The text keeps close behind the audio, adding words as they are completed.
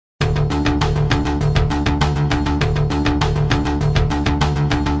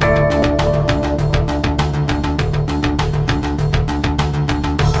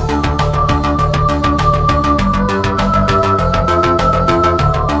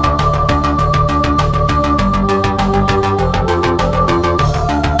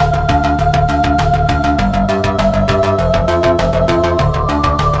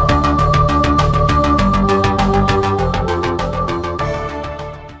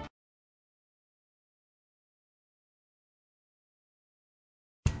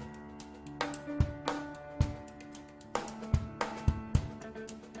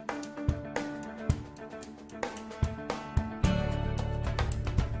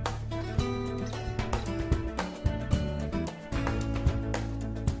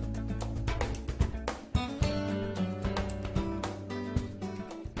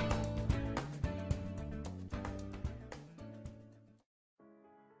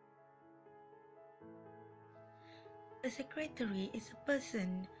A secretary is a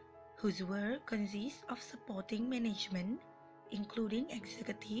person whose work consists of supporting management, including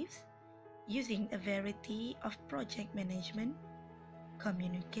executives, using a variety of project management,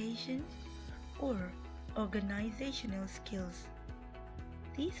 communications, or organizational skills.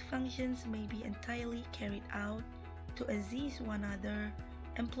 These functions may be entirely carried out to assist one other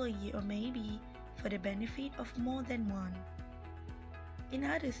employee or maybe for the benefit of more than one. In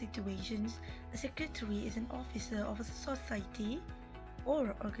other situations, a secretary is an officer of a society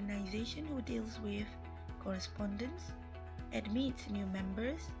or organization who deals with correspondence, admits new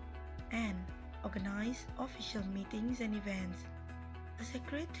members, and organizes official meetings and events. A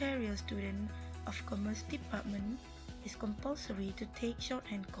secretarial student of Commerce Department is compulsory to take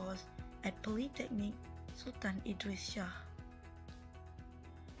shorthand course at Politeknik Sultan Idris Shah.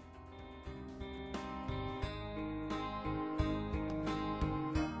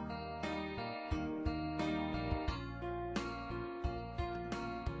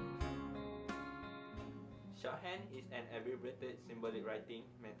 Shorthand is an abbreviated symbolic writing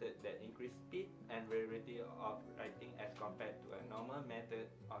method that increases speed and variety of writing as compared to a normal method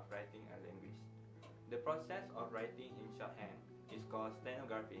of writing a language. The process of writing in shorthand is called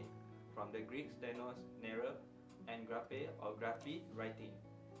stenography, from the Greek stenos, narrow, and graphe or graphic writing.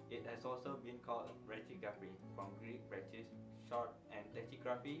 It has also been called brachygraphy, from Greek brachis, short, and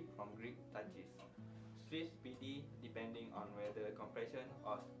tachygraphy, from Greek tachys. Swift, speedy, depending on whether compression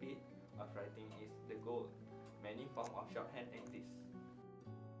or speed of writing is the goal. Many forms of shorthand exist.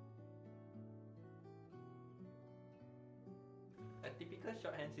 A typical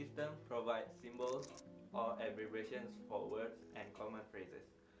shorthand system provides symbols or abbreviations for words and common phrases,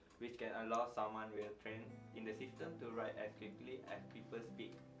 which can allow someone well trained in the system to write as quickly as people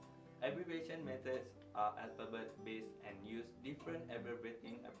speak. Abbreviation methods are alphabet-based and use different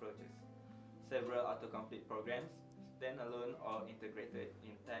abbreviating approaches. Several autocomplete programs, standalone or integrated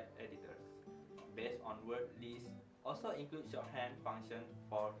in text editors, based on word lists, also include shorthand functions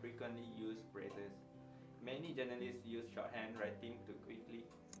for frequently used phrases. Many journalists use shorthand writing to quickly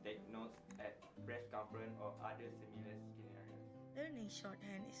take notes at press conference or other similar scenarios. Learning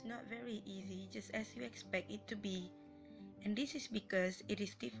shorthand is not very easy just as you expect it to be, and this is because it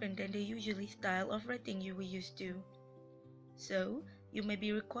is different than the usual style of writing you were used to. So, you may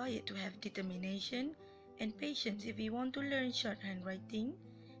be required to have determination and patience if you want to learn shorthand writing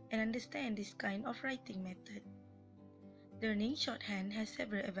and understand this kind of writing method. Learning shorthand has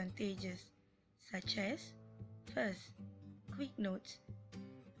several advantages, such as: first, quick notes.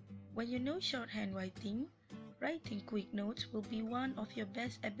 When you know shorthand writing, writing quick notes will be one of your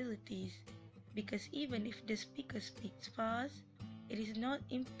best abilities, because even if the speaker speaks fast, it is not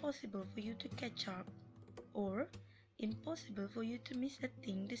impossible for you to catch up, or impossible for you to miss a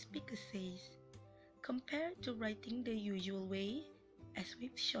thing the speaker says. Compared to writing the usual way, as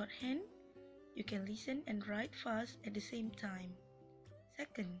with shorthand, you can listen and write fast at the same time.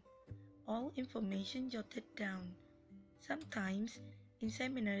 Second, all information jotted down. Sometimes, in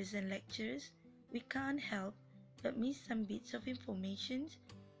seminars and lectures, we can't help but miss some bits of information,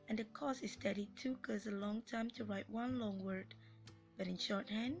 and the cause is that it took us a long time to write one long word. But in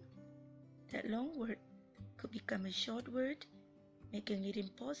shorthand, that long word could become a short word, making it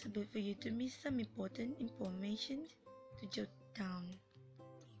impossible for you to miss some important information to jot down.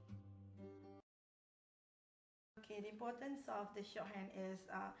 Okay, the importance of the shorthand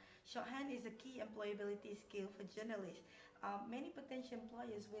is a key employability skill for journalists. Many potential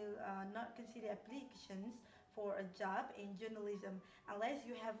employers will not consider applications for a job in journalism unless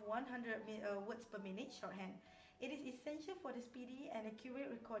you have 100 words per minute shorthand. It is essential for the speedy and accurate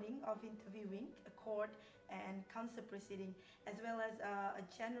recording of interviewing, a court and counsel proceeding, as well as a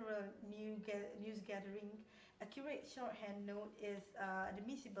general news gathering. Accurate shorthand note is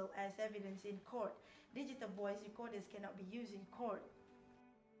admissible as evidence in court. Digital voice recorders cannot be used in court.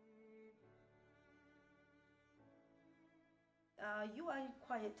 You are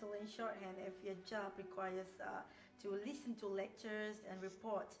required to learn shorthand if your job requires to listen to lectures and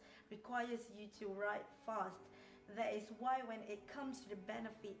reports, requires you to write fast. That is why when it comes to the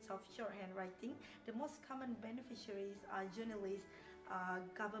benefits of shorthand writing, the most common beneficiaries are journalists,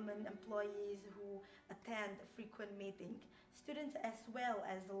 government employees who attend frequent meetings, students as well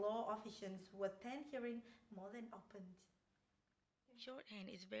as law officials who attend hearing more than opened. Shorthand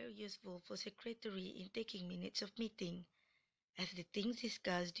is very useful for secretary in taking minutes of meeting, as the things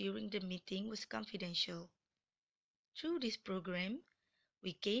discussed during the meeting was confidential. Through this program,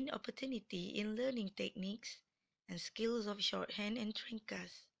 we gain opportunity in learning techniques and skills of shorthand and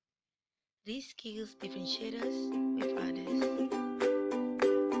Shortkass. These skills differentiate us with others.